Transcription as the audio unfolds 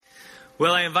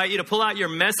Well, I invite you to pull out your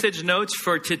message notes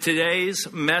for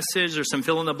today's message, or some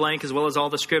fill in the blank, as well as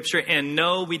all the scripture. And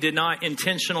no, we did not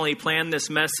intentionally plan this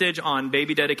message on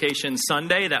Baby Dedication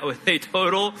Sunday. That was a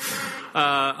total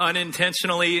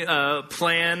unintentionally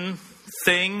planned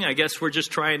thing. I guess we're just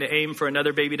trying to aim for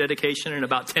another baby dedication in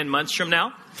about 10 months from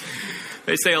now.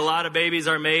 They say a lot of babies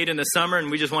are made in the summer, and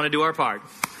we just want to do our part.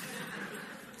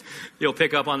 You'll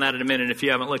pick up on that in a minute if you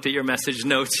haven't looked at your message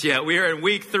notes yet. We are in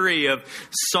week 3 of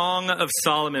Song of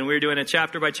Solomon. We're doing a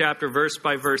chapter by chapter, verse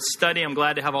by verse study. I'm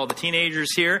glad to have all the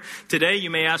teenagers here. Today,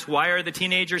 you may ask, why are the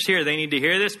teenagers here? They need to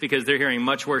hear this because they're hearing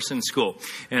much worse in school.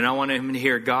 And I want them to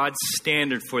hear God's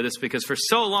standard for this, because for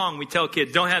so long we tell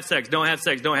kids, don't have sex, don't have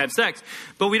sex, don't have sex.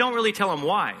 But we don't really tell them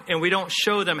why. And we don't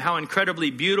show them how incredibly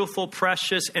beautiful,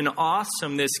 precious, and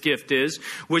awesome this gift is,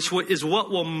 which is what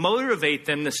will motivate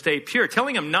them to stay pure.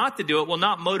 Telling them not to do it will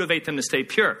not motivate them to stay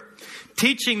pure.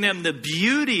 Teaching them the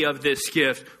beauty of this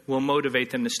gift will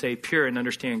motivate them to stay pure and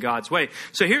understand God's way.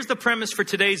 So here's the premise for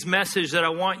today's message that I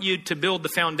want you to build the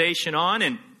foundation on.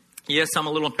 And yes, I'm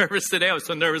a little nervous today. I was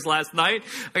so nervous last night.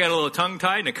 I got a little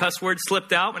tongue-tied and a cuss word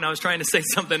slipped out when I was trying to say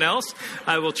something else.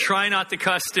 I will try not to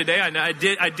cuss today. I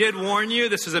did warn you.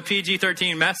 This was a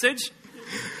PG-13 message.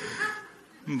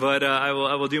 But I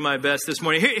will do my best this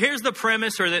morning. Here's the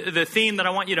premise, or the theme that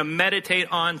I want you to meditate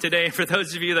on today. For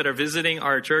those of you that are visiting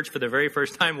our church for the very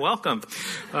first time, welcome.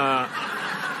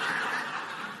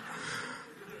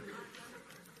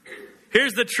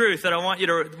 Here's the truth that I want you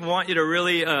to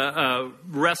really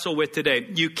wrestle with today.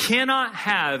 You cannot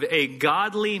have a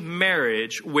godly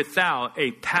marriage without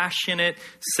a passionate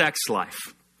sex life.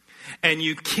 And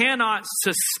you cannot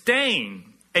sustain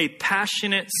a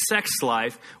passionate sex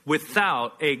life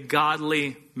without a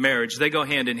godly marriage. They go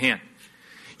hand in hand.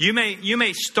 You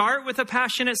may start with a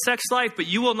passionate sex life, but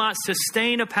you will not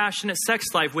sustain a passionate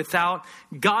sex life without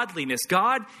godliness.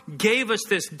 God gave us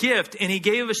this gift, and He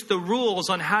gave us the rules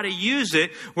on how to use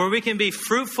it, where we can be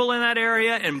fruitful in that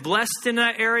area and blessed in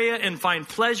that area and find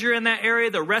pleasure in that area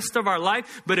the rest of our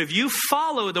life. But if you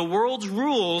follow the world's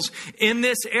rules in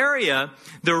this area,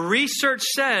 the research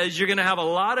says you're going to have a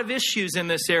lot of issues in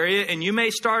this area, and you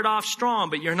may start off strong,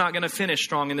 but you're not going to finish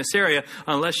strong in this area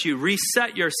unless you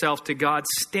reset yourself to God's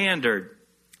standard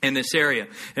in this area.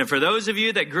 And for those of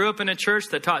you that grew up in a church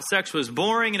that taught sex was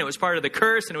boring and it was part of the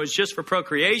curse and it was just for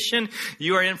procreation,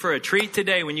 you are in for a treat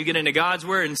today when you get into God's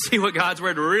Word and see what God's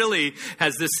Word really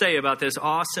has to say about this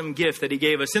awesome gift that He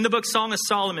gave us. In the book Song of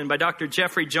Solomon by Dr.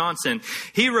 Jeffrey Johnson,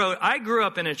 he wrote, I grew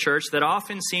up in a church that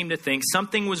often seemed to think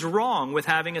something was wrong with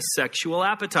having a sexual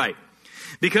appetite.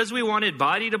 Because we wanted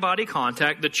body-to-body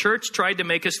contact, the church tried to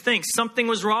make us think something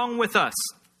was wrong with us.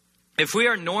 If we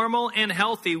are normal and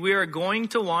healthy, we are going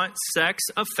to want sex,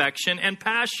 affection, and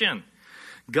passion.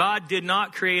 God did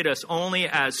not create us only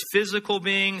as physical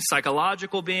beings,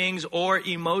 psychological beings, or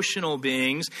emotional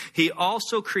beings. He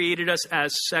also created us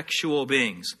as sexual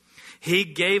beings. He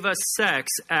gave us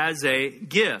sex as a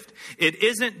gift. It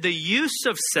isn't the use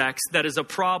of sex that is a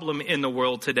problem in the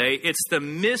world today. It's the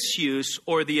misuse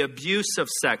or the abuse of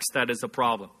sex that is a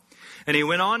problem. And he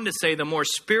went on to say, the more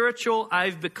spiritual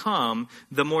I've become,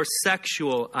 the more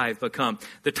sexual I've become.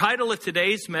 The title of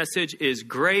today's message is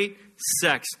Great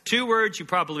Sex. 2 words you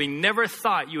probably never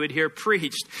thought you would hear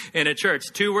preached in a church.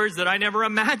 2 words that I never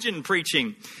imagined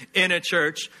preaching in a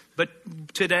church.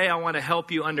 But today I want to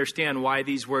help you understand why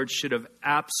these words should have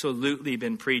absolutely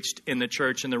been preached in the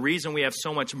church. And the reason we have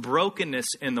so much brokenness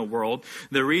in the world,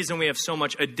 the reason we have so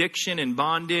much addiction and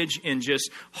bondage and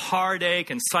just heartache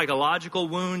and psychological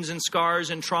wounds and scars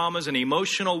and traumas and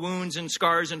emotional wounds and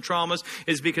scars and traumas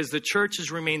is because the church has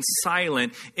remained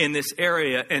silent in this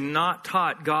area and not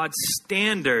taught God's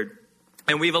standard.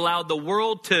 And we've allowed the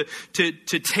world to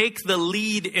take the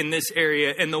lead in this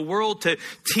area, and the world to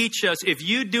teach us, if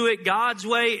you do it God's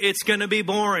way, it's going to be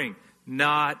boring.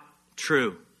 Not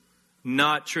true.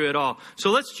 Not true at all. So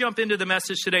let's jump into the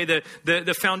message today.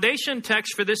 The foundation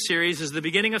text for this series is the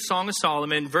beginning of Song of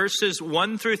Solomon, verses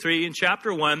 1 through 3 in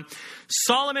chapter 1.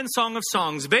 Solomon, Song of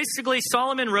Songs. Basically,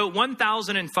 Solomon wrote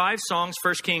 1,005 songs,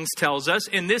 1 Kings tells us,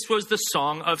 and this was the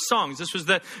Song of Songs. This was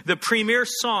the premier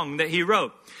song that he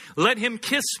wrote. Let him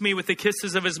kiss me with the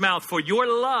kisses of his mouth, for your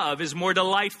love is more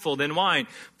delightful than wine.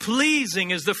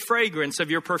 Pleasing is the fragrance of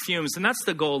your perfumes. And that's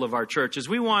the goal of our church, is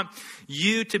we want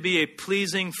you to be a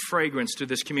pleasing fragrance to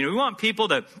this community. We want people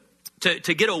to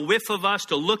get a whiff of us,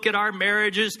 to look at our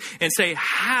marriages and say,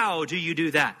 how do you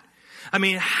do that? I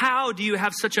mean, how do you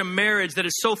have such a marriage that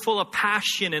is so full of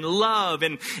passion and love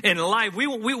and life? We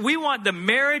want the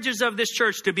marriages of this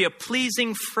church to be a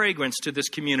pleasing fragrance to this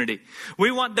community.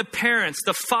 We want the parents,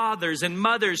 the fathers and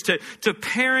mothers to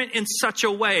parent in such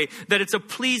a way that it's a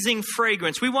pleasing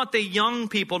fragrance. We want the young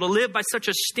people to live by such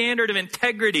a standard of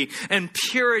integrity and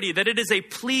purity that it is a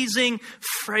pleasing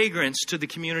fragrance to the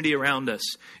community around us.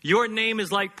 Your name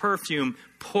is like perfume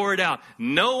poured out.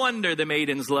 No wonder the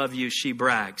maidens love you, she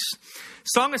brags.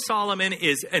 Song of Solomon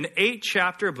is an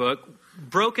 8-chapter book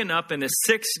broken up into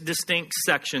 6 distinct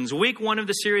sections. Week 1 of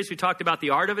the series, we talked about the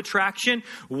art of attraction,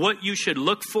 what you should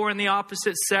look for in the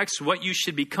opposite sex, what you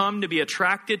should become to be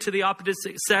attracted to the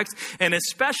opposite sex, and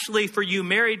especially for you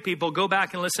married people, go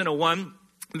back and listen to 1.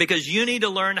 Because you need to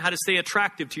learn how to stay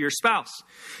attractive to your spouse.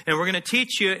 And we're going to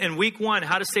teach you in week 1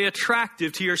 how to stay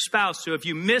attractive to your spouse. So if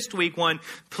you missed week 1,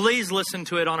 please listen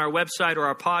to it on our website or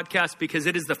our podcast because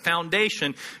it is the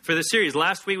foundation for the series.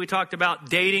 Last week we talked about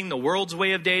dating, the world's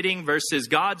way of dating versus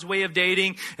God's way of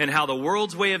dating, and how the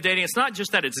world's way of dating, it's not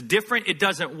just that it's different, it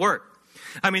doesn't work.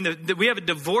 I mean, we have a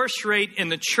divorce rate in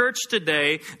the church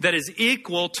today that is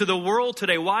equal to the world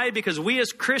today. Why? Because we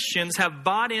as Christians have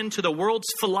bought into the world's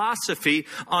philosophy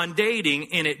on dating,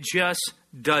 and it just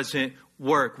doesn't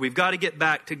work. We've got to get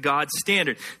back to God's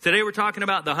standard. Today we're talking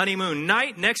about the honeymoon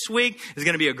night. Next week is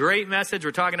going to be a great message. We're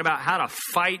talking about how to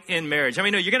fight in marriage. I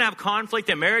mean, no, you're going to have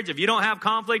conflict in marriage. If you don't have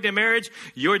conflict in marriage,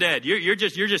 you're dead. You're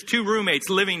just 2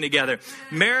 roommates living together.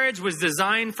 Marriage was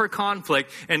designed for conflict,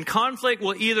 and conflict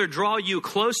will either draw you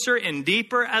closer and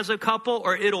deeper as a couple,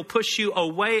 or it'll push you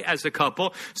away as a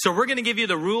couple. So we're going to give you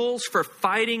the rules for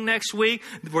fighting next week,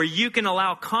 where you can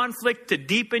allow conflict to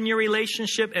deepen your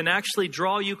relationship and actually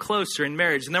draw you closer in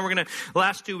marriage. And then we're going to,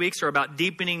 last 2 weeks are about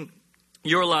deepening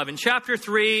your love. In chapter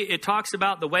 3, it talks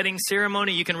about the wedding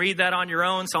ceremony. You can read that on your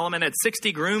own. Solomon had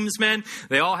 60 groomsmen.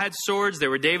 They all had swords. They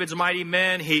were David's mighty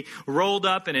men. He rolled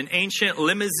up in an ancient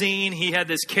limousine. He had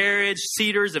this carriage,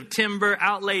 cedars of timber,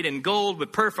 outlaid in gold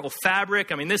with purple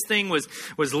fabric. I mean, this thing was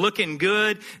looking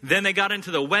good. Then they got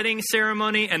into the wedding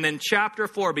ceremony. And then chapter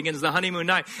 4 begins the honeymoon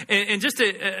night. And just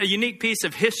a unique piece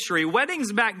of history.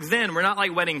 Weddings back then were not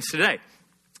like weddings today.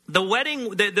 The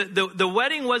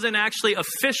wedding wasn't actually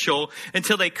official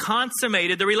until they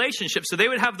consummated the relationship. So they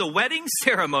would have the wedding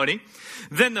ceremony,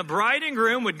 then the bride and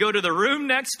groom would go to the room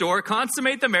next door,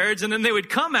 consummate the marriage, and then they would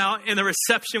come out and the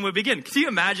reception would begin. Can you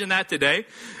imagine that today?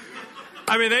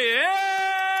 I mean,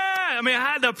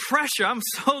 I had the pressure. I'm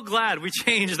so glad we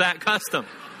changed that custom.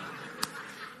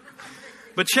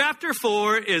 But chapter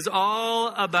 4 is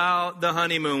all about the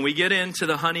honeymoon. We get into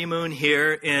the honeymoon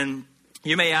here in.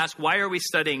 You may ask, why are we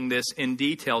studying this in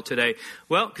detail today?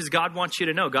 Well, because God wants you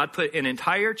to know. God put an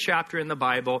entire chapter in the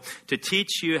Bible to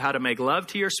teach you how to make love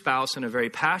to your spouse in a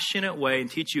very passionate way and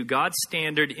teach you God's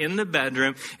standard in the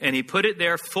bedroom. And He put it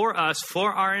there for us,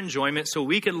 for our enjoyment, so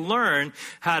we can learn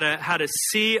how to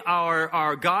see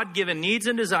our God-given needs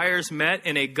and desires met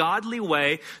in a godly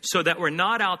way, so that we're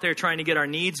not out there trying to get our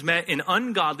needs met in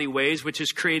ungodly ways, which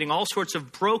is creating all sorts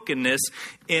of brokenness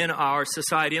in our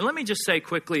society. And let me just say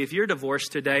quickly, if you're divorced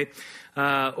today,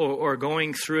 or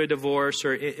going through a divorce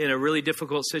or in a really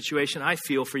difficult situation, I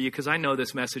feel for you, because I know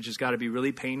this message has got to be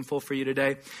really painful for you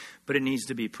today, but it needs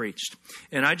to be preached.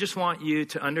 And I just want you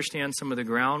to understand some of the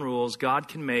ground rules. God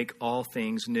can make all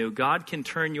things new. God can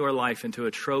turn your life into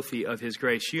a trophy of His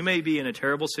grace. You may be in a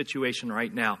terrible situation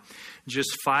right now.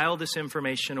 Just file this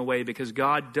information away, because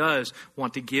God does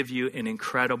want to give you an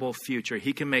incredible future.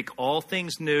 He can make all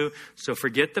things new. So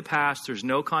forget the past. There's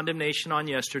no condemnation on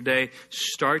yesterday.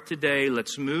 Start today.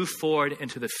 Let's move forward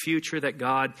into the future that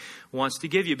God wants to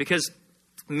give you. Because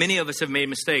many of us have made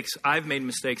mistakes. I've made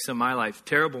mistakes in my life,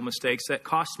 terrible mistakes that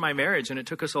cost my marriage. And it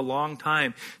took us a long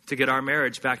time to get our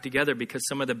marriage back together because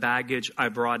some of the baggage I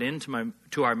brought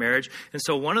into our marriage. And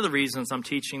so one of the reasons I'm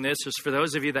teaching this is for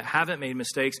those of you that haven't made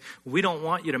mistakes, we don't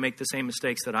want you to make the same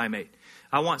mistakes that I made.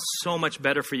 I want so much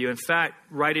better for you. In fact,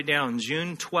 write it down.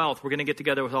 June 12th, we're going to get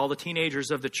together with all the teenagers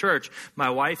of the church. My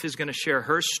wife is going to share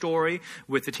her story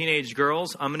with the teenage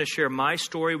girls. I'm going to share my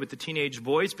story with the teenage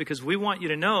boys, because we want you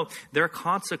to know there are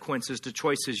consequences to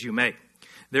choices you make.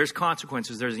 There's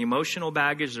consequences. There's emotional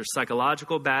baggage. There's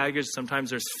psychological baggage.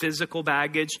 Sometimes there's physical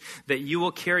baggage that you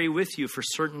will carry with you for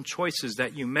certain choices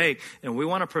that you make. And we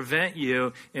want to prevent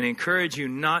you and encourage you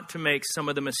not to make some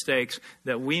of the mistakes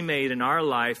that we made in our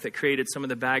life that created some of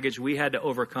the baggage we had to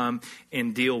overcome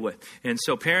and deal with. And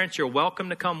so parents, you're welcome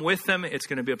to come with them. It's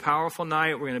going to be a powerful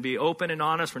night. We're going to be open and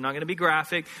honest. We're not going to be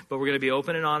graphic, but we're going to be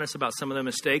open and honest about some of the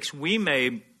mistakes we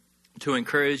made to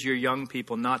encourage your young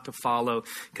people not to follow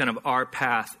kind of our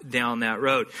path down that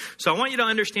road. So I want you to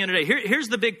understand today, here's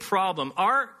the big problem.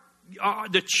 Our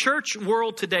the church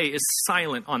world today is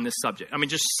silent on this subject. I mean,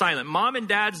 just silent. Mom and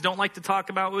dads don't like to talk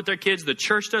about it with their kids. The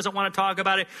church doesn't want to talk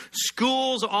about it.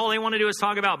 Schools, all they want to do is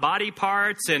talk about body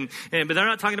parts, but they're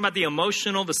not talking about the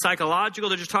emotional, the psychological.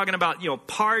 They're just talking about,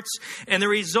 parts. And the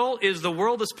result is the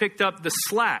world has picked up the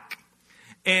slack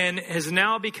and has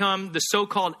now become the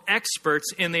so-called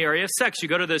experts in the area of sex. You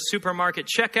go to the supermarket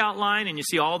checkout line and you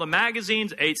see all the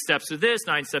magazines, 8 steps to this,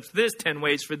 9 steps to this, 10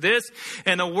 ways for this.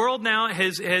 And the world now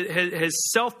has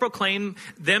self-proclaimed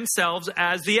themselves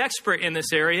as the expert in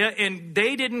this area, and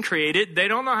they didn't create it. They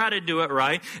don't know how to do it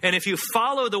right. And if you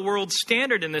follow the world's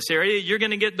standard in this area, you're going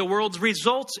to get the world's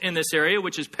results in this area,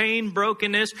 which is pain,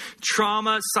 brokenness,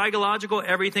 trauma, psychological,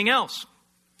 everything else.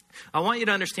 I want you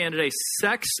to understand today,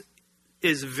 sex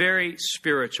is very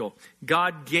spiritual.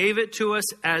 God gave it to us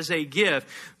as a gift,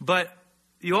 but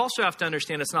you also have to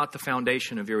understand it's not the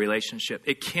foundation of your relationship.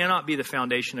 It cannot be the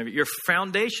foundation of it. Your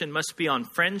foundation must be on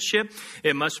friendship.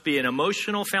 It must be an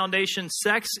emotional foundation.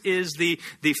 Sex is the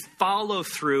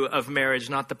follow-through of marriage,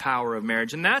 not the power of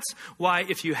marriage. And that's why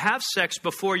if you have sex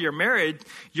before you're married,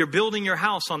 you're building your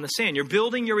house on the sand. You're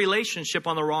building your relationship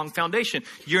on the wrong foundation.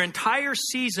 Your entire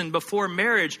season before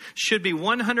marriage should be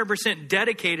 100%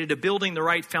 dedicated to building the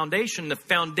right foundation. The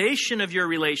foundation of your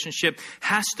relationship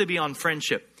has to be on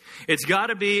friendship. It's got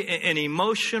to be an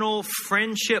emotional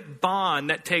friendship bond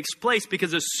that takes place,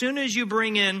 because as soon as you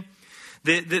bring in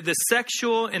the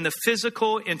sexual and the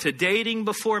physical into dating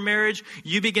before marriage,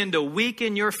 you begin to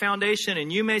weaken your foundation,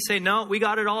 and you may say, no, we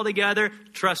got it all together.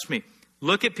 Trust me.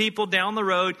 Look at people down the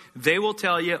road. They will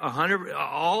tell you 100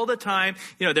 all the time.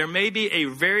 There may be a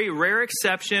very rare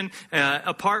exception.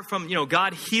 Apart from,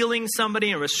 God healing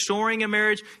somebody and restoring a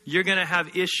marriage, you're going to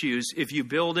have issues if you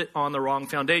build it on the wrong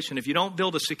foundation. If you don't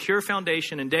build a secure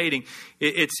foundation in dating,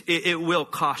 it will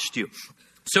cost you.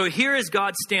 So here is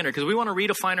God's standard, because we want to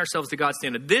redefine ourselves to God's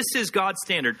standard. This is God's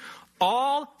standard.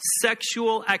 All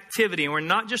sexual activity, and we're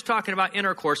not just talking about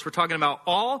intercourse, we're talking about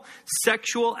all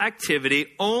sexual activity,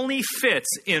 only fits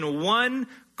in one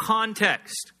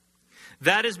context.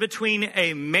 That is between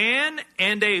a man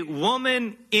and a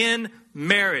woman in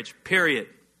marriage, period.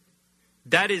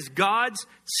 That is God's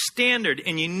standard,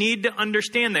 and you need to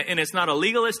understand that. And it's not a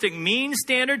legalistic, mean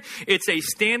standard. It's a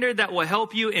standard that will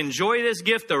help you enjoy this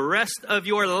gift the rest of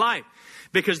your life.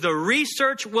 Because the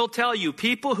research will tell you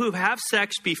people who have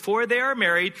sex before they are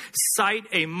married cite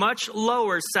a much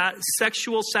lower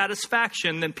sexual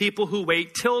satisfaction than people who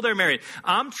wait till they're married.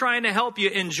 I'm trying to help you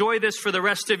enjoy this for the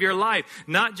rest of your life.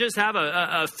 Not just have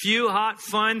a few hot,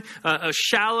 fun,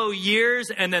 shallow years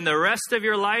and then the rest of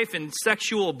your life in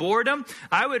sexual boredom.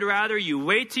 I would rather you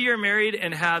wait till you're married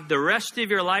and have the rest of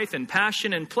your life in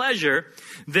passion and pleasure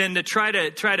than to try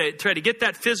to get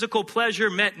that physical pleasure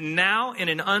met now in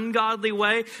an ungodly way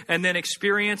and then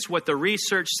experience what the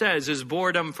research says is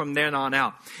boredom from then on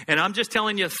out. And I'm just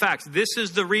telling you the facts. This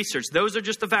is the research. Those are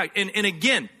just the facts. And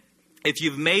again, if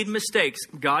you've made mistakes,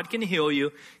 God can heal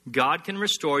you. God can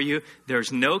restore you.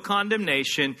 There's no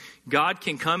condemnation. God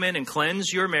can come in and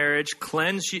cleanse your marriage,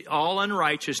 cleanse all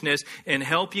unrighteousness, and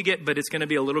help you but it's going to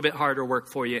be a little bit harder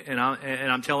work for you. And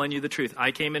I'm telling you the truth.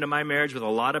 I came into my marriage with a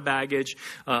lot of baggage,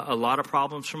 a lot of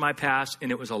problems from my past,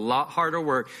 and it was a lot harder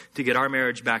work to get our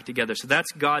marriage back together. So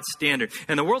that's God's standard.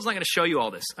 And the world's not going to show you all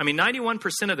this. I mean,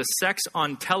 91% of the sex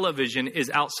on television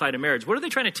is outside of marriage. What are they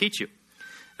trying to teach you?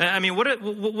 I mean, what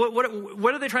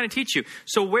are they trying to teach you?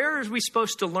 So where are we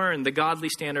supposed to learn the godly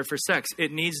standard for sex?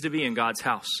 It needs to be in God's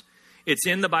house. It's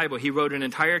in the Bible. He wrote an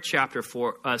entire chapter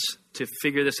for us to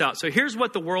figure this out. So here's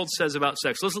what the world says about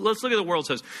sex. Let's look at what the world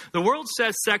says. The world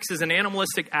says sex is an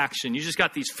animalistic action. You just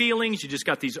got these feelings, you just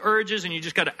got these urges, and you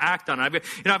just got to act on it.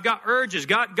 I've got urges.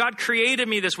 God created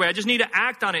me this way. I just need to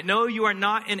act on it. No, you are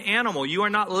not an animal. You are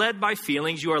not led by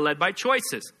feelings. You are led by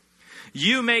choices.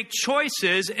 You make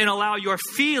choices and allow your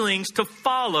feelings to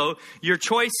follow your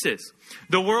choices.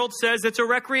 The world says it's a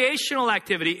recreational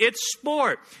activity. It's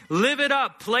sport. Live it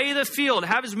up. Play the field.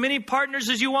 Have as many partners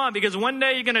as you want, because one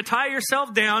day you're going to tie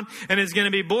yourself down and it's going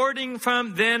to be boring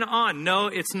from then on. No,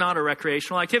 it's not a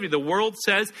recreational activity. The world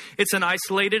says it's an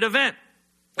isolated event.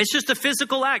 It's just a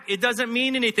physical act. It doesn't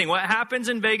mean anything. What happens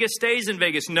in Vegas stays in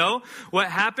Vegas. No, what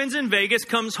happens in Vegas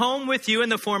comes home with you in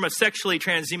the form of sexually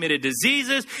transmitted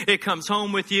diseases. It comes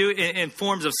home with you in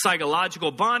forms of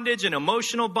psychological bondage and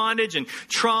emotional bondage and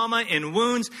trauma and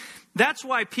wounds. That's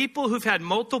why people who've had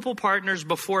multiple partners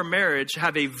before marriage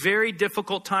have a very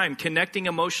difficult time connecting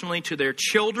emotionally to their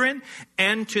children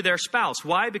and to their spouse.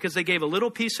 Why? Because they gave a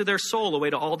little piece of their soul away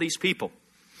to all these people.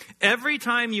 Every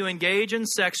time you engage in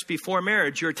sex before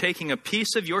marriage, you're taking a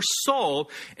piece of your soul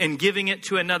and giving it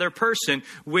to another person,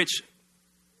 which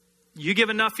You give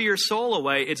enough of your soul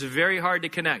away, it's very hard to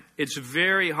connect. It's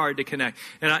very hard to connect.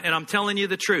 And I'm telling you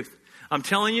the truth. I'm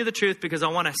telling you the truth because I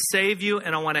want to save you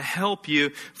and I want to help you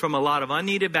from a lot of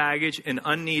unneeded baggage and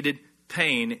unneeded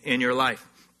pain in your life.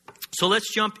 So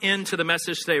let's jump into the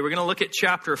message today. We're going to look at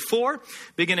chapter 4,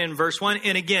 beginning in verse 1.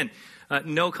 And again,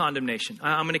 no condemnation.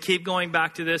 I'm going to keep going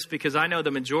back to this because I know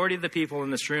the majority of the people in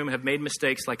this room have made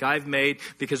mistakes like I've made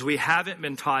because we haven't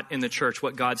been taught in the church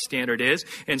what God's standard is.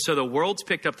 And so the world's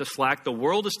picked up the slack. The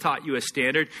world has taught you a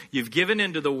standard. You've given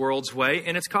into the world's way,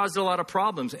 and it's caused a lot of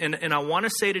problems. And I want to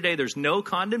say today, there's no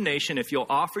condemnation. If you'll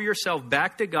offer yourself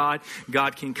back to God,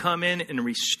 God can come in and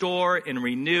restore and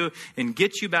renew and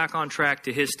get you back on track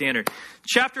to his standard.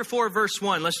 Chapter 4, verse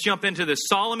 1. Let's jump into this.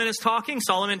 Solomon is talking.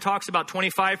 Solomon talks about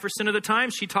 25% of the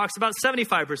time. She talks about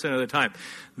 75% of the time.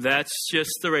 That's just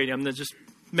the rating. I'm just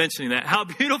mentioning that. How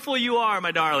beautiful you are,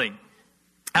 my darling.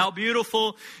 How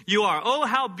beautiful you are. Oh,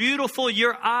 how beautiful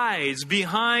your eyes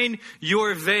behind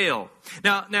your veil.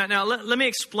 Now, let me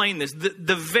explain this.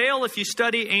 The veil, if you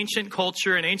study ancient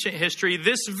culture and ancient history,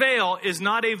 this veil is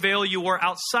not a veil you wore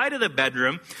outside of the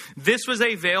bedroom. This was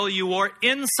a veil you wore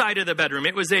inside of the bedroom.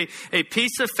 It was a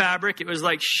piece of fabric. It was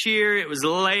like sheer. It was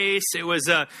lace. It was,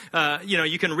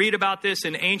 you can read about this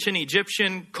in ancient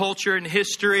Egyptian culture and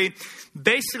history.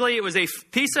 Basically, it was a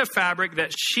piece of fabric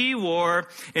that she wore,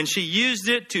 and she used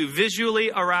it to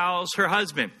visually arouse her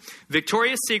husband.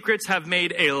 Victoria's Secrets have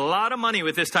made a lot of money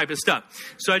with this type of stuff.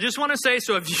 So I just want to say,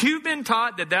 so if you've been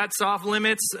taught that that's off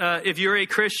limits, if you're a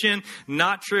Christian,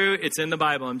 not true. It's in the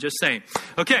Bible. I'm just saying.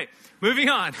 Okay, moving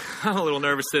on. I'm a little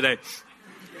nervous today.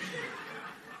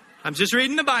 I'm just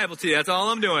reading the Bible to you. That's all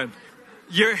I'm doing.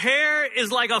 Your hair is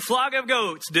like a flock of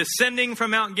goats descending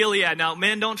from Mount Gilead. Now,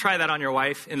 men, don't try that on your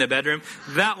wife in the bedroom.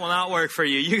 That will not work for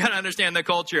you. You got to understand the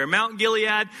culture. Mount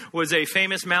Gilead was a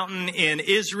famous mountain in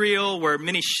Israel where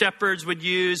many shepherds would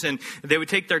use, and they would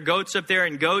take their goats up there.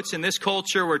 And goats in this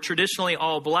culture were traditionally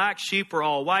all black. Sheep were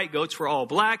all white. Goats were all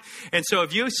black. And so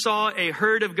if you saw a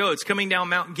herd of goats coming down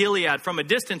Mount Gilead from a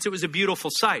distance, it was a beautiful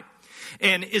sight.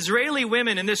 And Israeli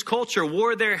women in this culture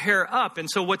wore their hair up. And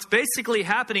so what's basically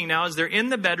happening now is they're in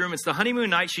the bedroom. It's the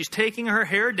honeymoon night. She's taking her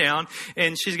hair down,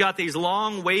 and she's got these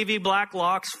long, wavy black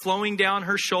locks flowing down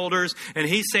her shoulders. And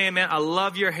he's saying, man, I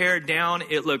love your hair down.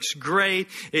 It looks great.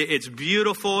 It's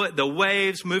beautiful. The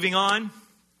waves moving on.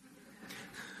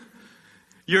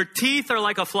 Your teeth are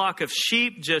like a flock of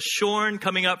sheep just shorn,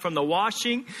 coming up from the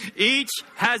washing. Each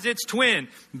has its twin.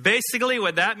 Basically,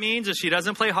 what that means is she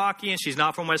doesn't play hockey and she's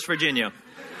not from West Virginia.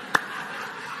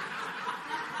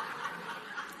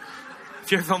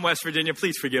 If you're from West Virginia,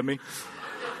 please forgive me.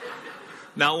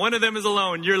 Now, one of them is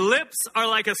alone. Your lips are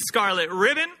like a scarlet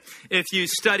ribbon. If you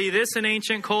study this in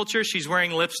ancient culture, she's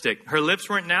wearing lipstick. Her lips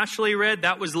weren't naturally red.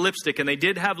 That was lipstick. And they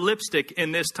did have lipstick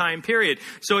in this time period.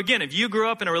 So again, if you grew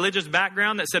up in a religious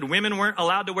background that said women weren't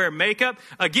allowed to wear makeup,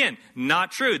 again,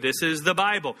 not true. This is the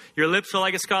Bible. Your lips are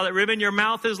like a scarlet ribbon. Your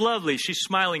mouth is lovely. She's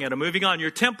smiling at him. Moving on. Your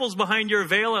temples behind your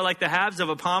veil are like the halves of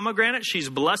a pomegranate. She's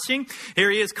blushing. Here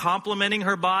he is complimenting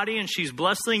her body, and she's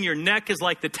blushing. Your neck is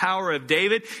like the Tower of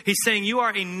David. He's saying you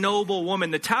are a noble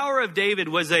woman. The Tower of David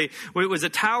was a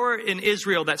tower in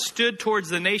Israel that stood towards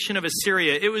the nation of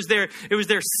Assyria. It was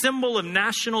their symbol of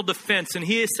national defense. And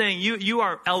he is saying, you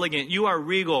are elegant. You are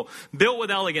regal, built with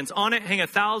elegance. On it hang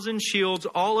 1,000 shields,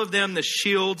 all of them the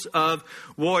shields of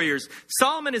warriors.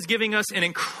 Solomon is giving us an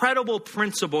incredible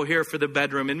principle here for the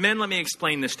bedroom. And men, let me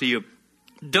explain this to you.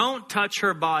 Don't touch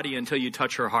her body until you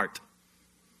touch her heart.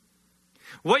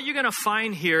 What you're going to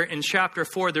find here in chapter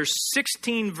 4, there's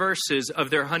 16 verses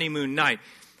of their honeymoon night.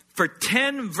 For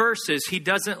 10 verses, he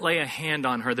doesn't lay a hand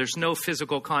on her. There's no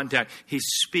physical contact. He's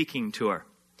speaking to her.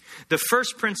 The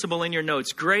first principle in your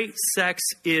notes, great sex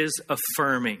is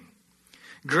affirming.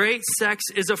 Great sex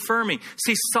is affirming.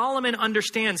 See, Solomon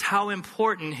understands how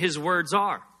important his words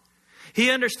are. He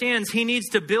understands he needs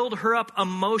to build her up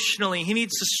emotionally. He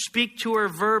needs to speak to her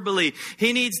verbally.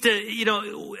 He needs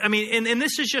to, and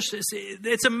this is just,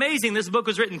 it's amazing. This book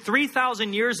was written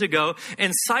 3,000 years ago,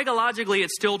 and psychologically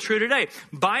it's still true today.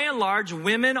 By and large,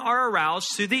 women are aroused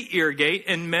through the ear gate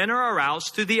and men are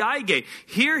aroused through the eye gate.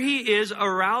 Here he is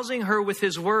arousing her with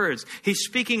his words. He's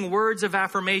speaking words of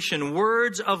affirmation,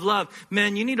 words of love.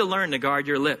 Men, you need to learn to guard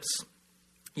your lips.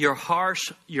 Your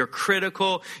harsh, your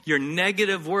critical, your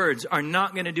negative words are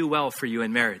not going to do well for you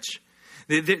in marriage.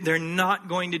 They're not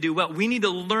going to do well. We need to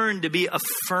learn to be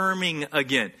affirming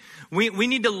again. We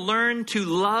need to learn to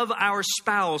love our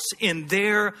spouse in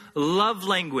their love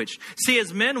language. See,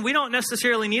 as men, we don't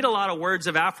necessarily need a lot of words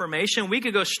of affirmation. We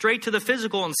could go straight to the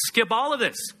physical and skip all of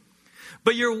this.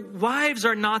 But your wives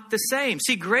are not the same.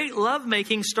 See, great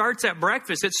lovemaking starts at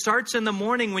breakfast. It starts in the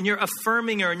morning when you're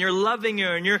affirming her and you're loving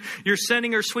her and you're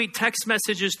sending her sweet text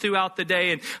messages throughout the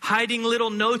day and hiding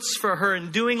little notes for her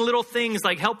and doing little things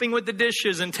like helping with the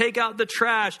dishes and take out the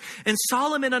trash. And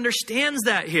Solomon understands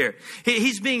that here.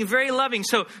 He's being very loving.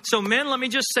 So men, let me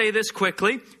just say this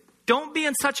quickly. Don't be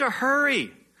in such a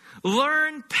hurry.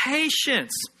 Learn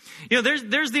patience. You know,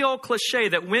 there's the old cliche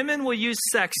that women will use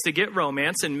sex to get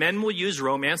romance and men will use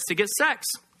romance to get sex.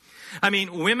 I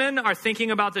mean, women are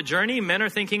thinking about the journey. Men are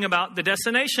thinking about the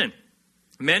destination.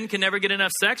 Men can never get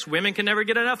enough sex. Women can never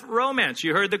get enough romance.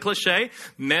 You heard the cliche.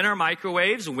 Men are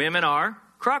microwaves. Women are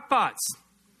crockpots.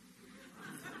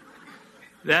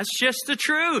 That's just the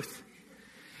truth.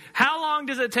 How long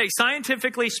does it take,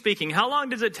 scientifically speaking, how long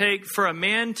does it take for a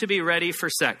man to be ready for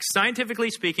sex?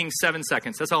 Scientifically speaking, 7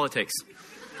 seconds. That's all it takes.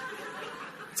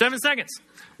 7 seconds.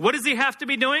 What does he have to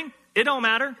be doing? It don't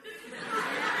matter.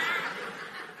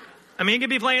 I mean, he could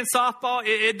be playing softball.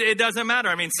 It doesn't matter.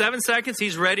 I mean, 7 seconds,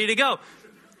 he's ready to go.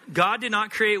 God did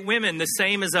not create women the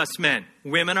same as us men.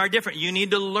 Women are different. You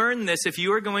need to learn this. If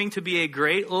you are going to be a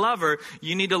great lover,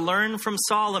 you need to learn from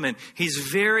Solomon. He's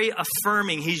very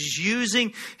affirming. He's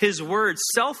using his words.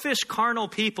 Selfish, carnal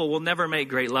people will never make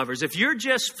great lovers. If you're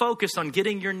just focused on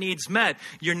getting your needs met,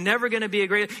 you're never going to be a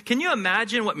great... Can you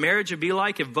imagine what marriage would be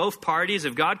like if both parties,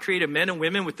 if God created men and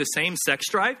women with the same sex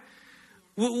drive?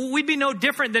 We'd be no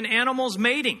different than animals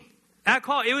mating.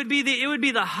 It would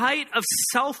be the height of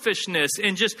selfishness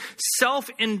and just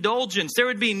self-indulgence. There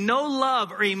would be no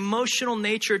love or emotional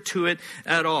nature to it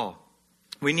at all.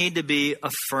 We need to be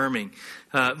affirming.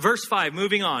 Verse 5,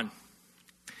 moving on.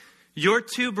 Your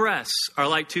two breasts are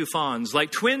like two fawns,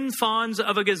 like twin fawns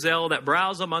of a gazelle that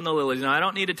browse among the lilies. Now, I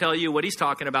don't need to tell you what he's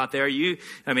talking about there.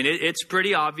 It's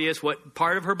pretty obvious what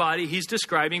part of her body he's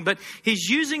describing, but he's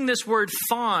using this word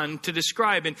fawn to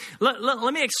describe. And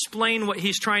let me explain what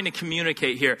he's trying to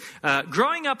communicate here.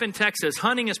 Growing up in Texas,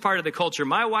 hunting is part of the culture.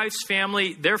 My wife's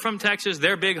family, they're from Texas.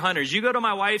 They're big hunters. You go to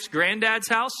my wife's granddad's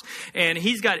house, and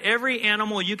he's got every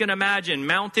animal you can imagine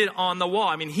mounted on the wall.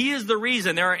 I mean, he is the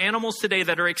reason there are animals today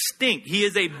that are extinct. He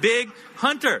is a big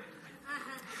hunter.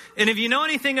 And if you know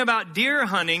anything about deer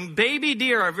hunting, baby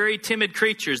deer are very timid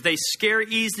creatures. They scare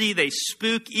easy. They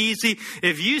spook easy.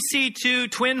 If you see two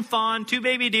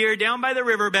baby deer down by the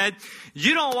riverbed,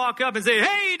 you don't walk up and say,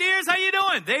 "Hey, deers, how you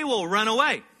doing?" They will run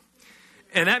away.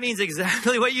 And that means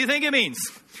exactly what you think it means.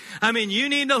 I mean, you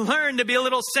need to learn to be a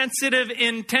little sensitive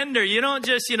and tender. You don't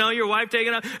just, your wife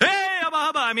taking up, "Hey, hubba,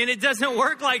 hubba." I mean, it doesn't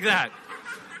work like that.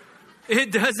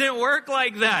 It doesn't work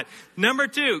like that. Number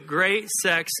 2, great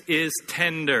sex is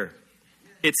tender.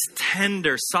 It's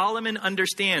tender. Solomon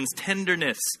understands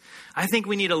tenderness. I think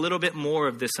we need a little bit more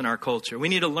of this in our culture. We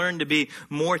need to learn to be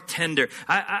more tender.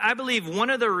 I believe one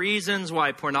of the reasons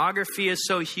why pornography is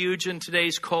so huge in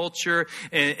today's culture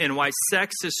and why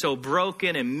sex is so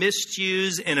broken and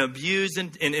misused and abused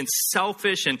and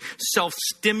selfish and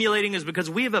self-stimulating is because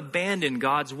we have abandoned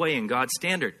God's way and God's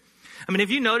standard. I mean,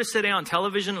 if you notice today on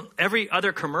television, every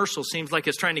other commercial seems like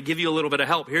it's trying to give you a little bit of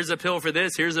help. Here's a pill for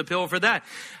this. Here's a pill for that.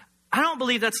 I don't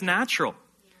believe that's natural.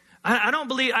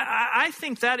 I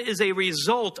think that is a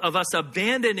result of us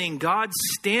abandoning God's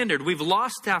standard. We've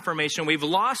lost affirmation. We've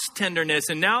lost tenderness.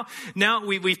 And now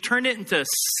we've turned it into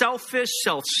selfish,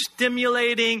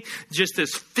 self-stimulating, just this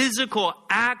physical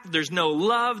act. There's no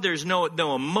love. There's no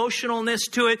emotionalness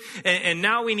to it. And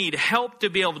now we need help to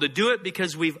be able to do it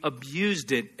because we've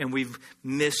abused it and we've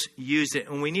misused it.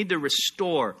 And we need to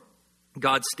restore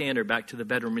God's standard back to the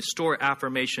bedroom. Restore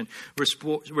affirmation.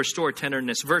 Restore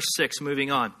tenderness. Verse 6,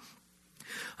 moving on.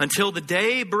 Until the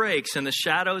day breaks and the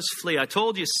shadows flee. I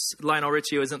told you Lionel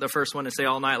Richie isn't the first one to say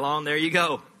all night long. There you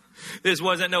go. This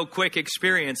wasn't no quick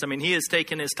experience. I mean, he has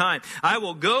taken his time. I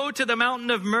will go to the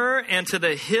mountain of myrrh and to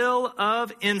the hill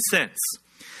of incense.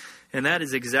 And that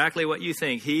is exactly what you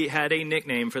think. He had a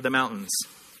nickname for the mountains.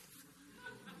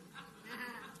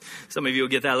 Some of you will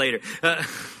get that later.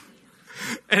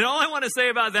 And all I want to say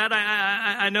about that,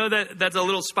 I know that that's a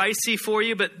little spicy for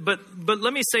you, but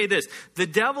let me say this. The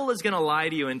devil is going to lie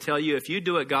to you and tell you if you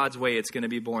do it God's way, it's going to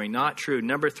be boring. Not true.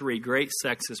 Number 3, great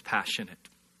sex is passionate.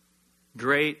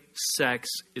 Great sex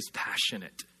is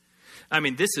passionate. I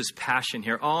mean, this is passion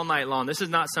here all night long. This is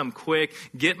not some quick,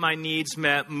 get my needs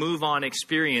met, move on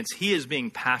experience. He is being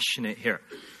passionate here.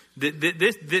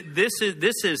 This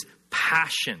is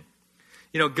passion.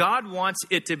 God wants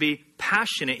it to be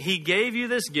passionate. He gave you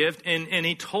this gift and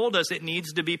he told us it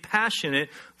needs to be passionate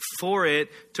for it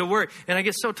to work. And I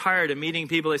get so tired of meeting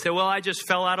people. They say, well, I just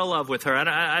fell out of love with her.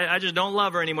 I just don't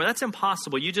love her anymore. That's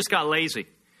impossible. You just got lazy.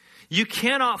 You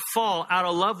cannot fall out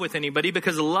of love with anybody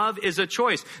because love is a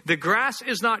choice. The grass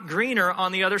is not greener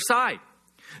on the other side.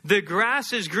 The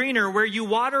grass is greener where you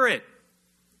water it.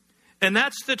 And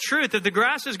that's the truth. If the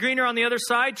grass is greener on the other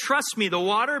side, trust me, the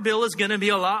water bill is going to be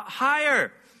a lot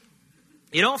higher.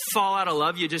 You don't fall out of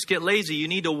love. You just get lazy. You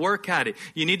need to work at it.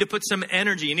 You need to put some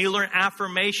energy. You need to learn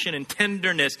affirmation and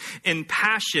tenderness and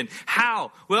passion.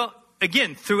 How? Well,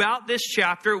 again, throughout this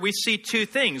chapter, we see two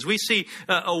things. We see,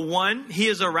 one, he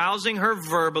is arousing her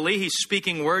verbally. He's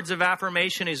speaking words of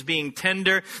affirmation. He's being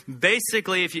tender.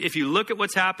 Basically, if you look at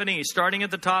what's happening, he's starting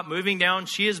at the top, moving down.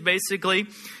 She is basically,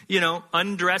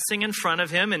 undressing in front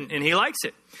of him, and he likes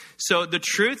it. So the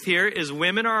truth here is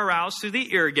women are aroused through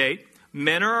the ear gate.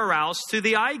 Men are aroused through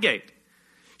the eye gate.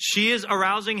 She is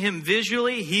arousing him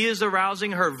visually. He is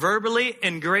arousing her verbally.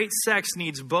 And great sex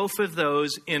needs both of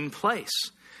those in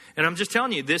place. And I'm just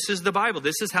telling you, this is the Bible.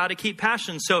 This is how to keep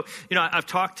passion. So, I've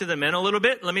talked to the men a little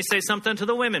bit. Let me say something to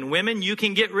the women. Women, you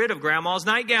can get rid of grandma's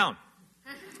nightgown.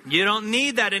 You don't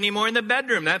need that anymore in the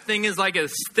bedroom. That thing is like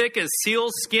as thick as seal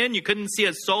skin. You couldn't see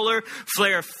a solar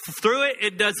flare through it.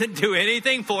 It doesn't do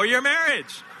anything for your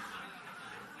marriage.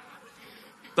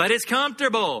 But it's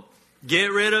comfortable. Get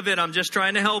rid of it. I'm just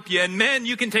trying to help you. And men,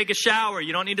 you can take a shower.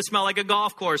 You don't need to smell like a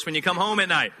golf course when you come home at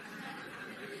night.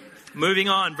 Moving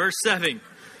on, verse 7.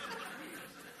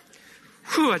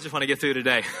 I just want to get through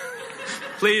today.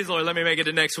 Please, Lord, let me make it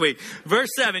to next week. Verse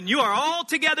 7, you are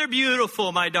altogether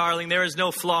beautiful, my darling. There is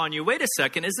no flaw in you. Wait a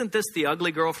second. Isn't this the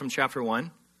ugly girl from chapter 1?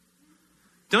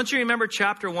 Don't you remember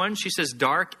chapter 1? She says,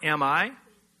 dark am I?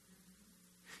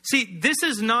 See, this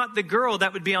is not the girl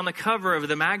that would be on the cover of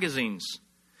the magazines.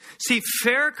 See,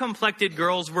 fair-complected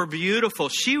girls were beautiful.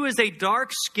 She was a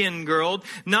dark-skinned girl,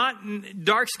 not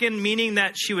dark-skinned meaning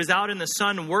that she was out in the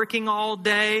sun working all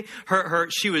day.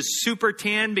 She was super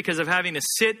tan because of having to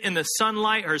sit in the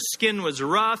sunlight. Her skin was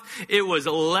rough. It was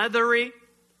leathery.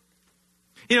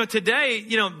 Today,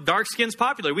 dark skin's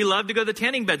popular. We love to go to the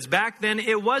tanning beds. Back then,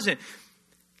 it wasn't.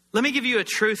 Let me give you a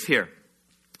truth here.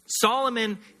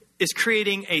 Solomon is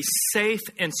creating a safe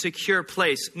and secure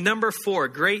place. Number 4,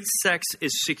 great sex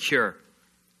is secure.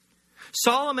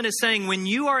 Solomon is saying, when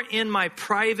you are in my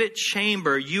private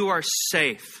chamber, you are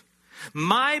safe.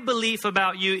 My belief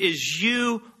about you is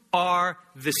you are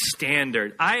the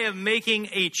standard. I am making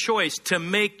a choice to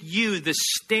make you the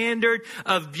standard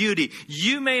of beauty.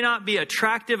 You may not be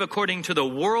attractive according to the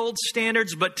world's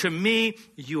standards, but to me,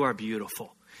 you are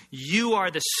beautiful. You are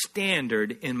the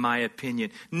standard, in my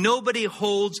opinion. Nobody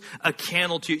holds a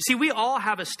candle to you. See, we all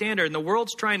have a standard, and the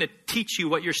world's trying to teach you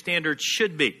what your standard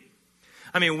should be.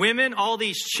 I mean, women, all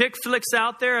these chick flicks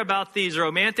out there about these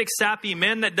romantic, sappy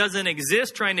men that doesn't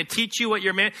exist, trying to teach you what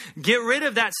your man... Get rid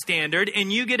of that standard,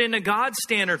 and you get into God's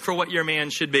standard for what your man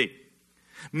should be.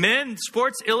 Men,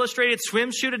 Sports Illustrated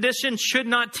Swimsuit Edition should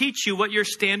not teach you what your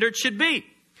standard should be.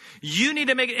 You need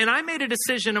to make it. And I made a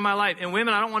decision in my life. And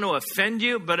women, I don't want to offend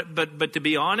you, but to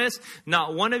be honest,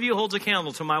 not one of you holds a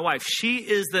candle to my wife. She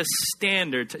is the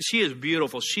standard. She is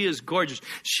beautiful. She is gorgeous.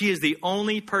 She is the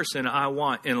only person I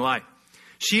want in life.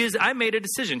 I made a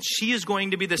decision. She is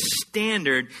going to be the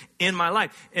standard in my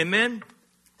life. And men,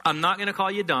 I'm not going to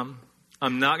call you dumb.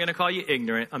 I'm not going to call you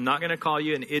ignorant. I'm not going to call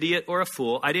you an idiot or a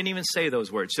fool. I didn't even say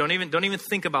those words. Don't even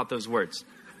think about those words.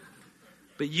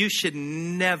 But you should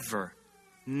never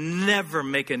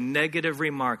make a negative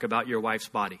remark about your wife's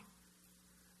body.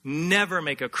 Never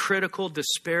make a critical,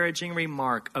 disparaging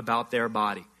remark about their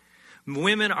body.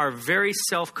 Women are very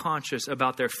self-conscious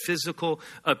about their physical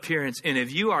appearance. And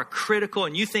if you are critical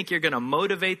and you think you're going to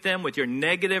motivate them with your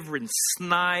negative and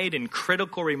snide and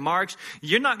critical remarks,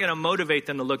 you're not going to motivate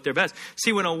them to look their best.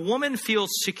 See, when a woman feels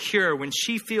secure, when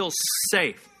she feels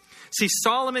safe, see,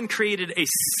 Solomon created a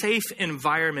safe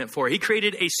environment for her. He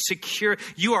created a secure,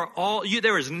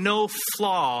 there is no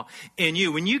flaw in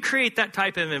you. When you create that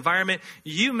type of environment,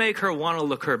 you make her want to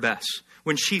look her best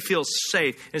when she feels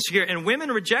safe and secure. And women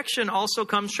rejection also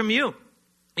comes from you.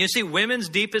 You see, women's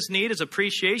deepest need is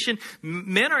appreciation.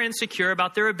 Men are insecure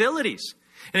about their abilities.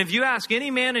 And if you ask any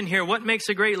man in here what makes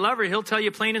a great lover, he'll tell you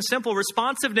plain and simple,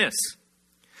 responsiveness.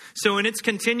 So when it's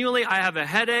continually, I have a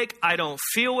headache, I don't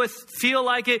feel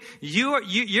like it,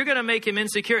 you're going to make him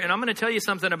insecure. And I'm going to tell you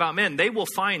something about men. They will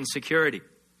find security.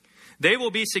 They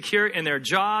will be secure in their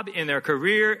job, in their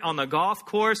career, on the golf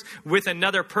course, with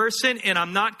another person. And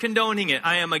I'm not condoning it.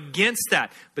 I am against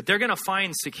that. But they're going to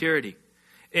find security.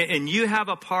 And you have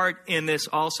a part in this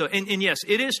also. And yes,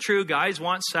 it is true. Guys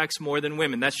want sex more than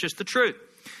women. That's just the truth.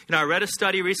 I read a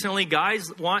study recently.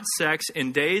 Guys want sex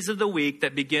in days of the week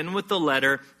that begin with the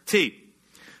letter T.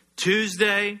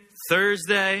 Tuesday,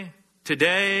 Thursday,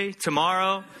 today,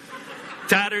 tomorrow.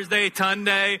 Tattersday,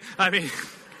 Tunday. I mean,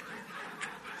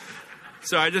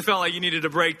 sorry, I just felt like you needed a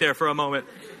break there for a moment.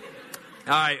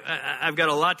 All right, I've got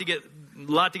a lot to get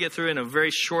through in a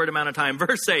very short amount of time.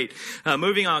 Verse 8,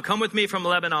 moving on. Come with me from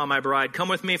Lebanon, my bride. Come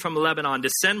with me from Lebanon.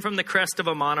 Descend from the crest of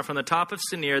Amana, from the top of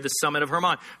Senir, the summit of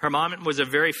Hermon. Hermon was a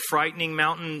very frightening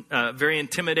mountain, very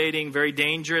intimidating, very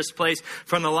dangerous place.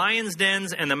 From the lion's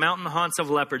dens and the mountain haunts of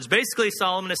leopards. Basically,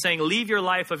 Solomon is saying, leave your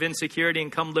life of insecurity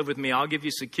and come live with me. I'll give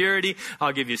you security.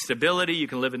 I'll give you stability. You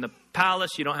can live in the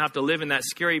palace. You don't have to live in that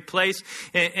scary place.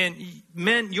 And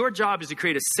men, your job is to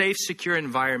create a safe, secure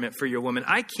environment for your woman.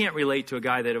 I can't relate to a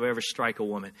guy that would ever strike a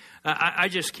woman. I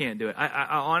just can't do it. I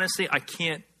honestly, I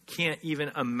can't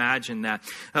even imagine that.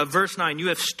 Verse 9, you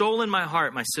have stolen my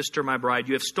heart, my sister, my bride.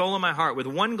 You have stolen my heart with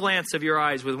one glance of your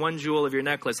eyes, with one jewel of your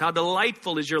necklace. How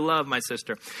delightful is your love, my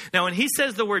sister. Now, when he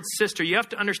says the word sister, you have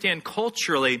to understand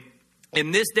culturally,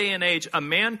 in this day and age, a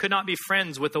man could not be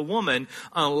friends with a woman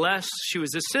unless she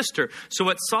was his sister. So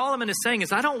what Solomon is saying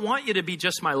is, I don't want you to be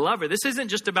just my lover. This isn't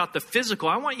just about the physical.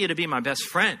 I want you to be my best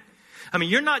friend. I mean,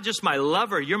 you're not just my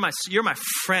lover. You're my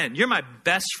friend. You're my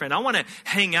best friend. I want to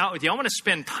hang out with you. I want to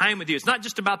spend time with you. It's not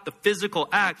just about the physical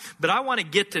act, but I want to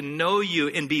get to know you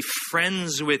and be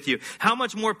friends with you. How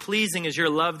much more pleasing is your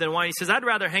love than wine? He says, I'd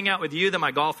rather hang out with you than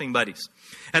my golfing buddies.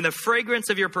 And the fragrance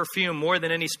of your perfume more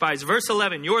than any spice. Verse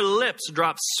 11, your lips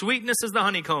drop sweetness as the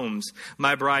honeycombs,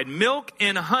 my bride. Milk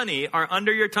and honey are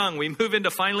under your tongue. We move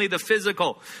into finally the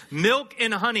physical. Milk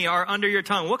and honey are under your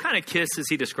tongue. What kind of kiss is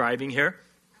he describing here?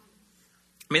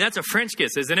 I mean, that's a French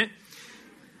kiss, isn't it?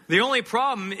 The only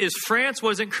problem is France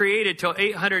wasn't created till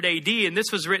 800 AD, and this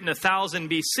was written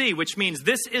 1000 BC, which means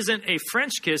this isn't a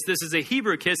French kiss, this is a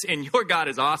Hebrew kiss, and your God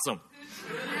is awesome.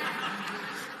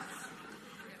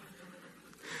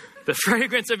 The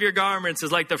fragrance of your garments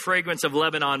is like the fragrance of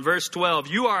Lebanon. Verse 12,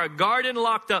 you are a garden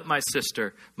locked up, my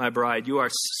sister, my bride. You are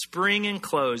spring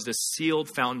enclosed, a sealed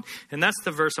fountain. And that's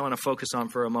the verse I want to focus on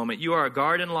for a moment. You are a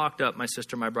garden locked up, my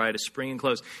sister, my bride, a spring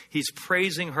enclosed. He's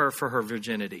praising her for her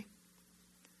virginity.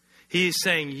 He's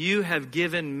saying, you have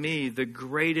given me the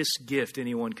greatest gift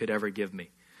anyone could ever give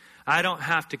me. I don't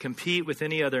have to compete with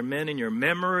any other men in your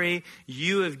memory.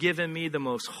 You have given me the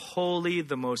most holy,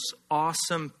 the most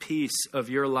awesome piece of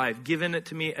your life, given it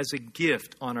to me as a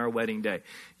gift on our wedding day.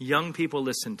 Young people,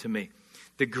 listen to me.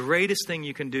 The greatest thing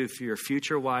you can do for your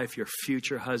future wife, your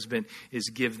future husband, is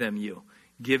give them you.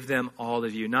 Give them all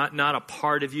of you, not a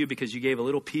part of you because you gave a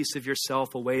little piece of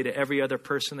yourself away to every other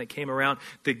person that came around.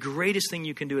 The greatest thing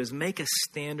you can do is make a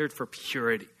standard for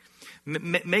purity.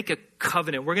 Make a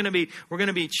covenant. We're going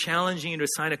to be challenging you to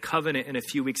sign a covenant in a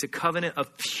few weeks, a covenant of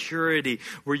purity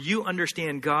where you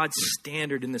understand God's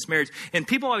standard in this marriage. And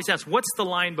people always ask, what's the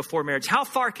line before marriage? How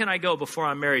far can I go before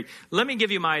I'm married? Let me give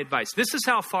you my advice. This is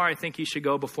how far I think you should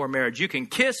go before marriage. You can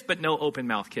kiss, but no open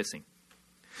mouth kissing.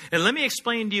 And let me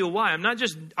explain to you why. I'm not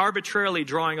just arbitrarily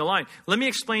drawing a line. Let me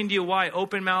explain to you why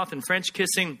open mouth and French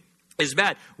kissing is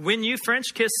bad. When you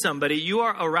French kiss somebody, you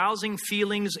are arousing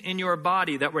feelings in your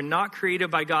body that were not created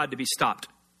by God to be stopped.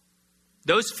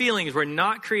 Those feelings were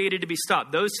not created to be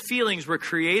stopped. Those feelings were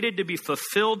created to be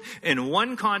fulfilled in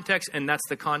one context, and that's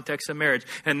the context of marriage.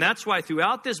 And that's why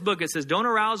throughout this book it says, don't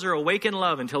arouse or awaken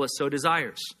love until it so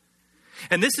desires.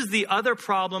 And this is the other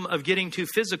problem of getting too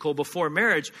physical before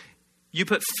marriage. You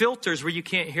put filters where you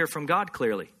can't hear from God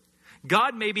clearly.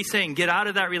 God may be saying, get out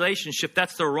of that relationship.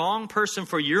 That's the wrong person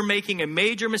for you. You're making a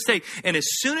major mistake. And as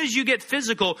soon as you get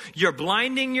physical, you're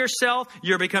blinding yourself.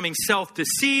 You're becoming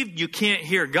self-deceived. You can't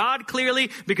hear God clearly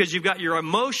because you've got your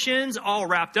emotions all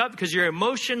wrapped up because your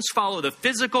emotions follow the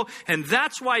physical. And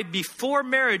that's why before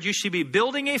marriage, you should be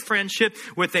building a friendship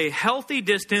with a healthy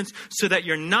distance so that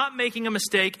you're not making a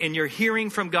mistake and you're hearing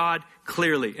from God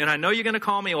clearly. And I know you're going to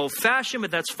call me old-fashioned,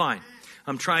 but that's fine.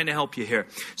 I'm trying to help you here.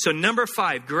 So number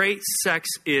 5, great sex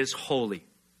is holy.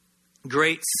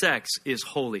 Great sex is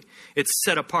holy. It's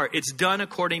set apart. It's done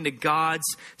according to God's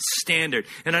standard.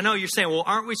 And I know you're saying, well,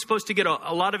 aren't we supposed to get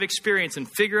a lot of experience and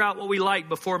figure out what we like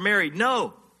before married?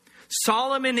 No.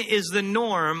 Solomon is the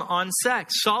norm on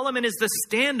sex. Solomon is the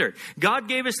standard. God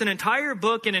gave us an entire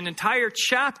book and an entire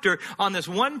chapter on this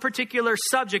one particular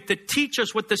subject to teach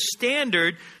us what the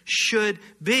standard should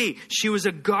be. She was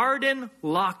a garden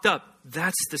locked up.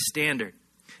 That's the standard.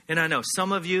 And I know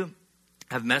some of you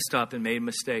have messed up and made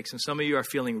mistakes. And some of you are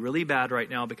feeling really bad right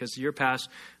now because of your past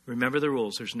Remember the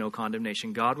rules. There's no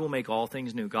condemnation. God will make all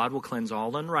things new. God will cleanse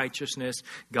all unrighteousness.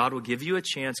 God will give you a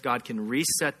chance. God can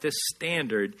reset this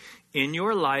standard in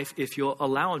your life if you'll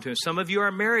allow him to. Some of you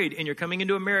are married and you're coming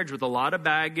into a marriage with a lot of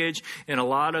baggage and a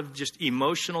lot of just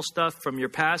emotional stuff from your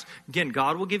past. Again,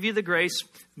 God will give you the grace,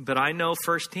 but I know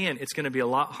firsthand it's going to be a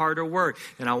lot harder work.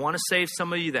 And I want to save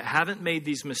some of you that haven't made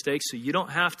these mistakes so you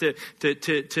don't have to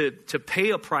pay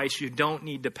a price you don't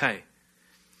need to pay.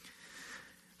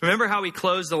 Remember how we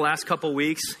closed the last couple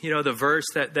weeks? You know, the verse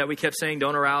that we kept saying,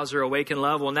 don't arouse or awaken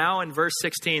love. Well, now in verse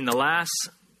 16, the last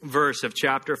verse of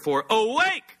chapter 4,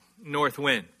 awake, north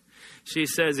wind. She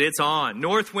says it's on.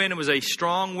 North wind was a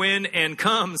strong wind, and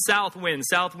come south wind.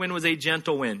 South wind was a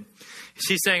gentle wind.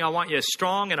 She's saying, I want you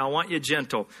strong and I want you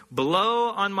gentle. Blow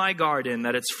on my garden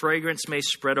that its fragrance may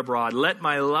spread abroad. Let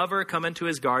my lover come into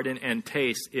his garden and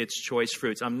taste its choice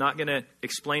fruits. I'm not going to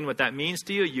explain what that means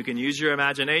to you. You can use your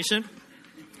imagination.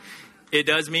 It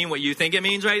does mean what you think it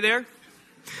means right there.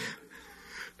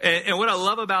 And what I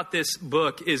love about this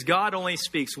book is God only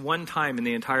speaks one time in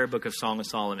the entire book of Song of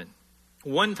Solomon.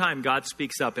 One time God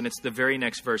speaks up, and it's the very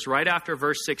next verse. Right after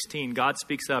verse 16, God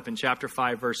speaks up in chapter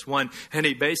 5, verse 1. And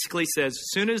he basically says,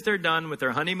 as soon as they're done with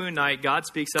their honeymoon night, God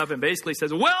speaks up and basically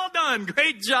says, well done,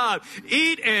 great job.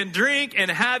 Eat and drink and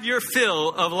have your fill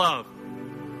of love.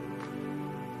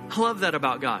 I love that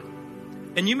about God.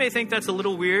 And you may think that's a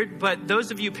little weird, but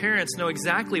those of you parents know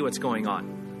exactly what's going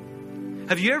on.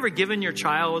 Have you ever given your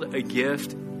child a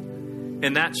gift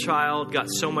and that child got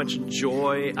so much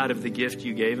joy out of the gift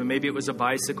you gave them? Maybe it was a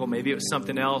bicycle, maybe it was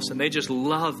something else, and they just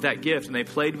loved that gift and they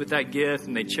played with that gift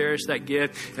and they cherished that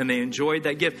gift and they enjoyed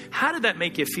that gift. How did that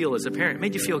make you feel as a parent? It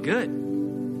made you feel good.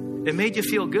 It made you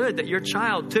feel good that your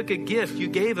child took a gift you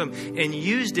gave them and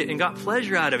used it and got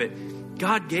pleasure out of it.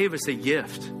 God gave us a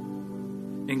gift.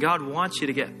 And God wants you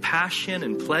to get passion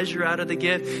and pleasure out of the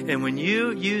gift. And when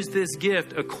you use this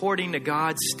gift according to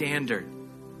God's standard,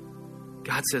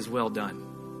 God says, well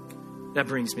done. That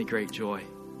brings me great joy.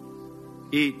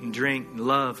 Eat and drink and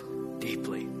love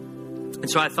deeply. And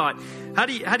so I thought, how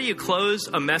do you close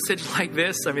a message like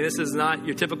this? I mean, this is not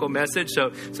your typical message.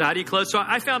 So how do you close? So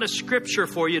I found a scripture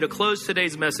for you to close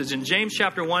today's message in James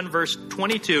chapter 1, verse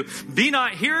 22. Be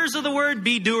not hearers of the word,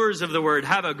 be doers of the word.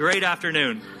 Have a great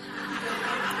afternoon.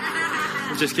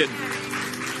 I'm just kidding.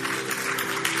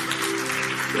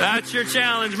 That's your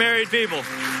challenge, married people.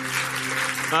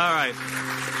 All right.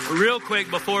 Real quick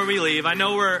before we leave, I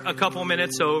know we're a couple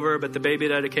minutes over, but the baby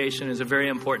dedication is a very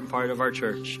important part of our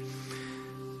church.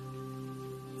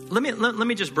 Let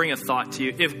me just bring a thought to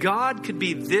you. If God could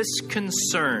be this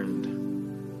concerned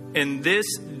and this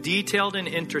detailed and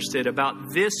interested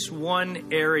about this one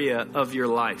area of your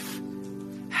life,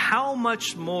 how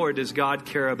much more does God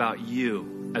care about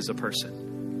you as a person?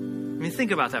 I mean,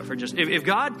 think about that for just... If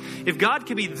God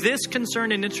could be this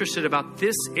concerned and interested about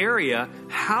this area,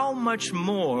 how much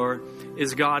more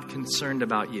is God concerned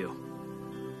about you?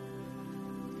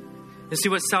 And see,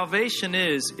 what salvation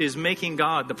is making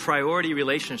God the priority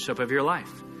relationship of your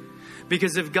life.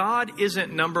 Because if God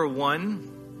isn't number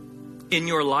one in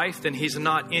your life, then he's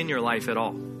not in your life at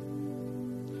all.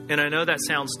 And I know that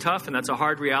sounds tough and that's a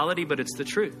hard reality, but it's the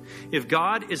truth. If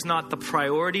God is not the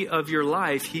priority of your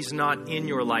life, he's not in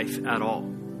your life at all.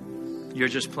 You're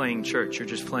just playing church. You're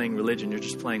just playing religion. You're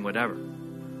just playing whatever.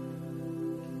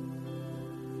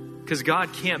 Because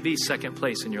God can't be second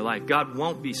place in your life. God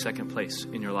won't be second place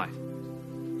in your life.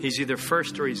 He's either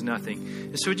first or he's nothing.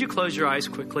 And so would you close your eyes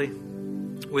quickly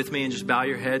with me and just bow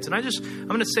your heads? And I'm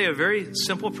going to say a very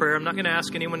simple prayer. I'm not going to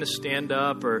ask anyone to stand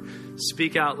up or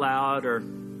speak out loud or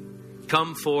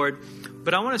come forward.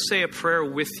 But I want to say a prayer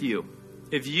with you.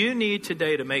 If you need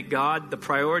today to make God the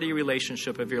priority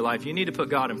relationship of your life, you need to put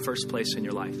God in first place in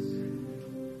your life.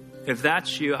 If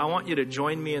that's you, I want you to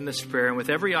join me in this prayer. And with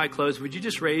every eye closed, would you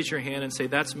just raise your hand and say,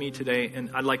 that's me today,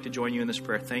 and I'd like to join you in this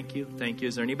prayer. Thank you. Thank you.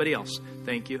 Is there anybody else?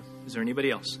 Thank you. Is there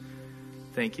anybody else?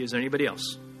 Thank you. Is there anybody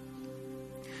else?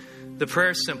 The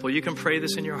prayer is simple. You can pray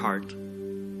this in your heart.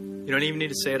 You don't even need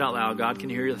to say it out loud. God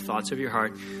can hear the thoughts of your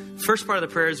heart. First part of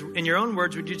the prayer is, in your own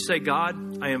words, would you say,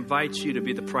 God, I invite you to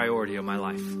be the priority of my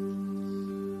life.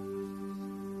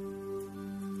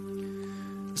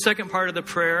 The second part of the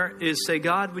prayer is say,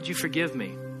 God, would you forgive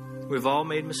me? We've all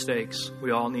made mistakes.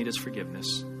 We all need his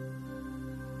forgiveness.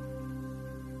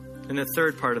 And the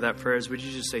third part of that prayer is, would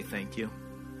you just say thank you?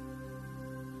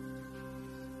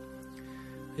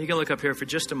 You can look up here for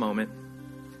just a moment.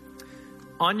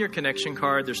 On your connection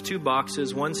card, there's two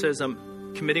boxes. One says, I'm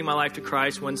committing my life to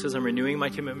Christ. One says I'm renewing my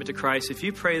commitment to Christ. If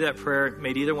you pray that prayer,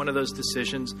 made either one of those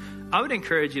decisions, I would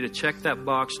encourage you to check that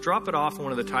box, drop it off in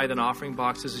one of the tithe and offering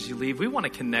boxes as you leave. We want to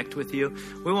connect with you.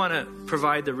 We want to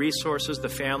provide the resources, the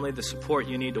family, the support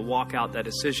you need to walk out that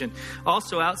decision.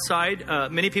 Also outside,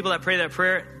 many people that pray that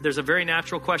prayer, there's a very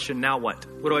natural question. Now what?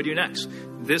 What do I do next?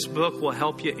 This book will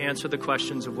help you answer the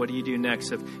questions of what do you do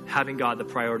next of having God the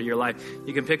priority of your life.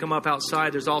 You can pick them up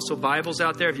outside. There's also Bibles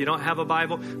out there. If you don't have a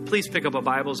Bible, please pick up a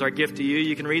Bible as our gift to you.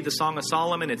 You can read the Song of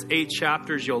Solomon. It's 8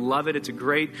 chapters. You'll love it. It's a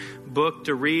great book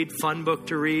to read, fun book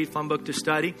to read, fun book to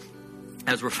study,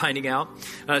 as we're finding out.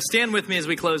 Stand with me as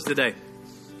we close today.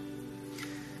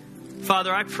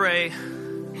 Father, I pray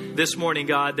this morning,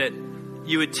 God, that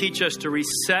you would teach us to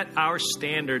reset our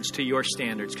standards to your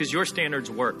standards, because your standards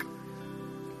work.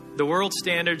 The world's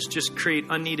standards just create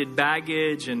unneeded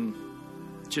baggage and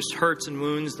just hurts and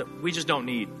wounds that we just don't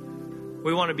need.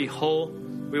 We want to be whole.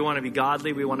 We want to be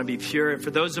godly. We want to be pure. And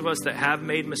for those of us that have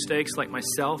made mistakes like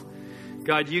myself,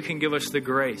 God, you can give us the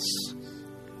grace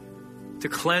to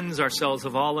cleanse ourselves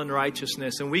of all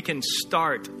unrighteousness. And we can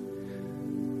start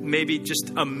maybe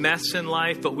just a mess in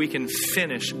life, but we can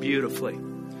finish beautifully.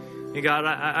 And God,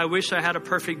 I wish I had a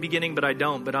perfect beginning, but I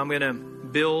don't. But I'm going to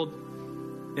build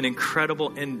an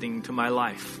incredible ending to my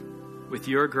life with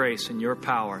your grace and your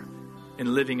power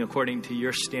and living according to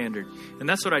your standard. And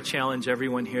that's what I challenge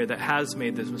everyone here that has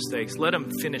made those mistakes. Let them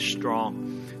finish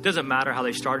strong. It doesn't matter how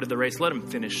they started the race. Let them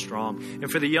finish strong. And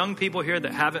for the young people here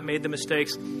that haven't made the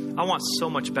mistakes, I want so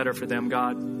much better for them,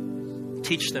 God.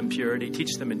 Teach them purity.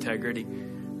 Teach them integrity.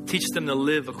 Teach them to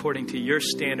live according to your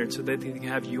standard so that they can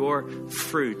have your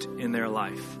fruit in their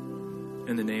life.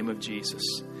 In the name of Jesus.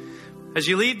 As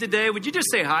you leave today, would you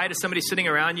just say hi to somebody sitting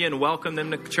around you and welcome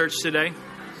them to church today?